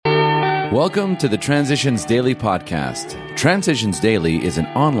Welcome to the Transitions Daily podcast. Transitions Daily is an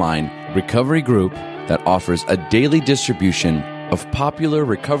online recovery group that offers a daily distribution of popular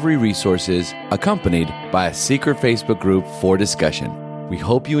recovery resources accompanied by a secret Facebook group for discussion. We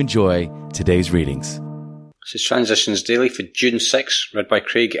hope you enjoy today's readings. This is Transitions Daily for June 6, read by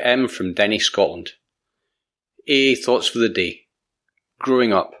Craig M. from Denny, Scotland. AA Thoughts for the Day.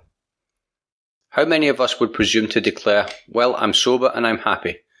 Growing up. How many of us would presume to declare, well, I'm sober and I'm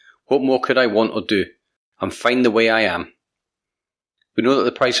happy. What more could I want or do? I'm fine the way I am. We know that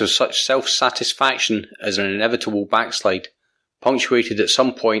the price of such self-satisfaction is an inevitable backslide, punctuated at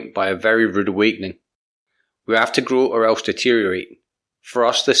some point by a very rude awakening. We have to grow or else deteriorate. For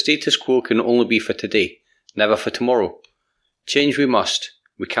us, the status quo can only be for today, never for tomorrow. Change we must.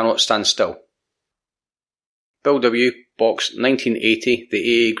 We cannot stand still. Bill W., Box 1980,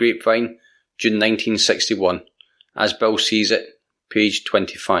 The AA Grapevine, June 1961. As Bill Sees It, page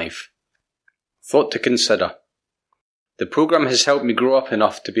 25. Thought to consider. The program has helped me grow up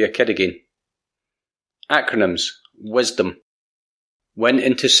enough to be a kid again. Acronyms. Wisdom. When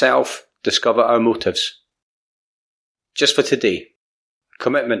into self, discover our motives. Just for today.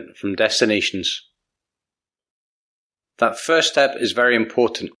 Commitment from Destinations. That first step is very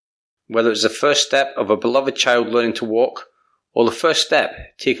important, whether it's the first step of a beloved child learning to walk, or the first step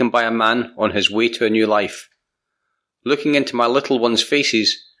taken by a man on his way to a new life. Looking into my little ones'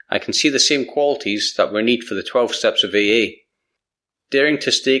 faces, I can see the same qualities that we need for the 12 steps of AA. Daring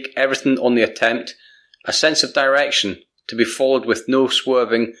to stake everything on the attempt, a sense of direction to be followed with no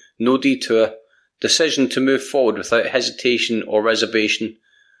swerving, no detour, decision to move forward without hesitation or reservation,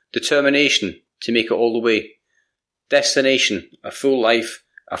 determination to make it all the way, destination, a full life,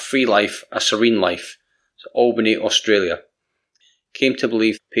 a free life, a serene life. Albany, Australia. Came to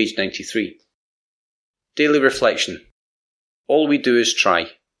believe, page 93. Daily reflection. All we do is try.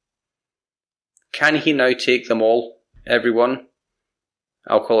 Can he now take them all, everyone?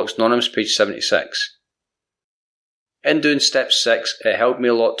 Alcoholics Anonymous, page 76. In doing step 6, it helped me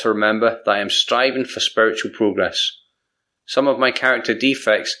a lot to remember that I am striving for spiritual progress. Some of my character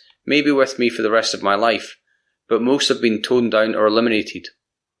defects may be with me for the rest of my life, but most have been toned down or eliminated.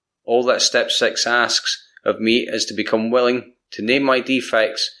 All that step 6 asks of me is to become willing to name my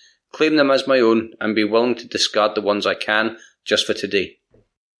defects, claim them as my own, and be willing to discard the ones I can just for today.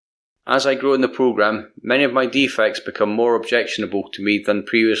 As I grow in the program, many of my defects become more objectionable to me than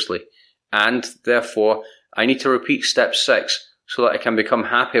previously, and, therefore, I need to repeat step 6 so that I can become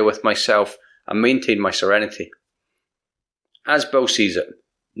happier with myself and maintain my serenity. As Bill Sees It,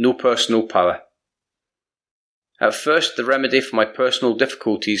 no personal power. At first, the remedy for my personal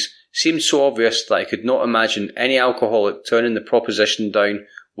difficulties seemed so obvious that I could not imagine any alcoholic turning the proposition down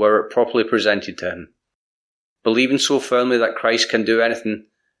were it properly presented to him. Believing so firmly that Christ can do anything,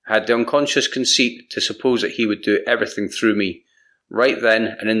 I had the unconscious conceit to suppose that he would do everything through me, right then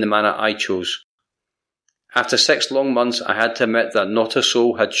and in the manner I chose. After 6 long months, I had to admit that not a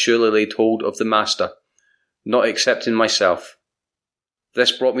soul had surely laid hold of the Master, not excepting myself.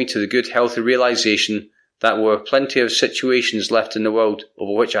 This brought me to the good healthy realization that there were plenty of situations left in the world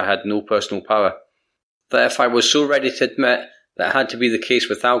over which I had no personal power, that if I was so ready to admit that had to be the case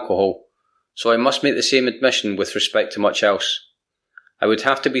with alcohol, so I must make the same admission with respect to much else. I would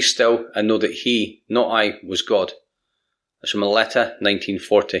have to be still and know that he, not I, was God. That's from a letter,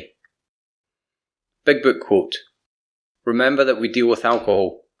 1940. Big Book quote. Remember that we deal with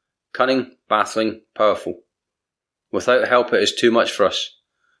alcohol. Cunning, battling, powerful. Without help it is too much for us.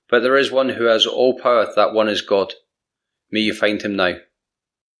 But there is one who has all power, that one is God. May you find him now.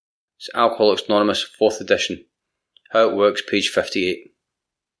 It's Alcoholics Anonymous, 4th edition. How it works, page 58.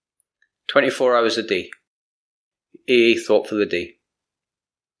 24 hours a day. AA Thought for the Day.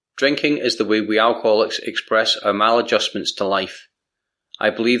 Drinking is the way we alcoholics express our maladjustments to life. I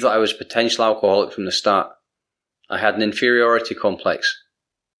believe that I was a potential alcoholic from the start. I had an inferiority complex.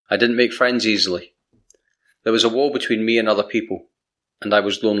 I didn't make friends easily. There was a wall between me and other people, and I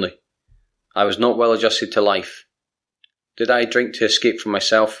was lonely. I was not well adjusted to life. Did I drink to escape from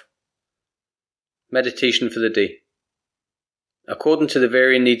myself? Meditation for the day. According to the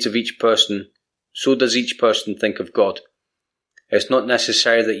varying needs of each person, so does each person think of God. It's not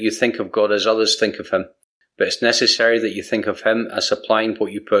necessary that you think of God as others think of him, but it's necessary that you think of him as supplying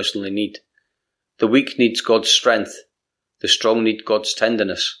what you personally need. The weak needs God's strength. The strong need God's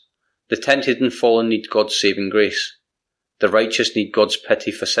tenderness. The tempted and fallen need God's saving grace. The righteous need God's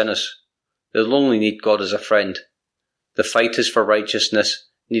pity for sinners. The lonely need God as a friend. The fighters for righteousness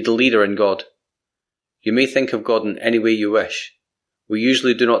need a leader in God. You may think of God in any way you wish. We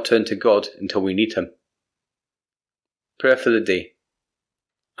usually do not turn to God until we need him. Prayer for the day.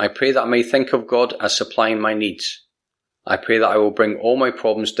 I pray that I may think of God as supplying my needs. I pray that I will bring all my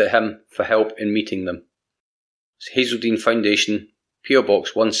problems to Him for help in meeting them. It's Hazeldean Foundation, PO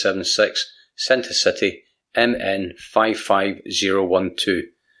Box 176, Centre City, MN 55012.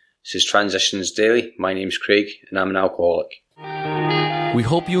 This is Transitions Daily. My name's Craig and I'm an alcoholic. We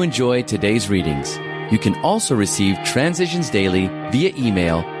hope you enjoyed today's readings. You can also receive Transitions Daily via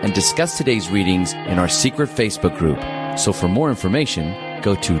email and discuss today's readings in our secret Facebook group. So for more information,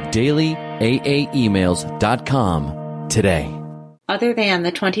 go to dailyaaemails.com today. Other than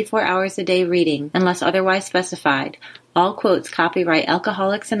the 24 hours a day reading, unless otherwise specified, all quotes copyright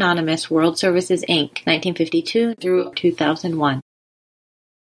Alcoholics Anonymous World Services, Inc., 1952 through 2001.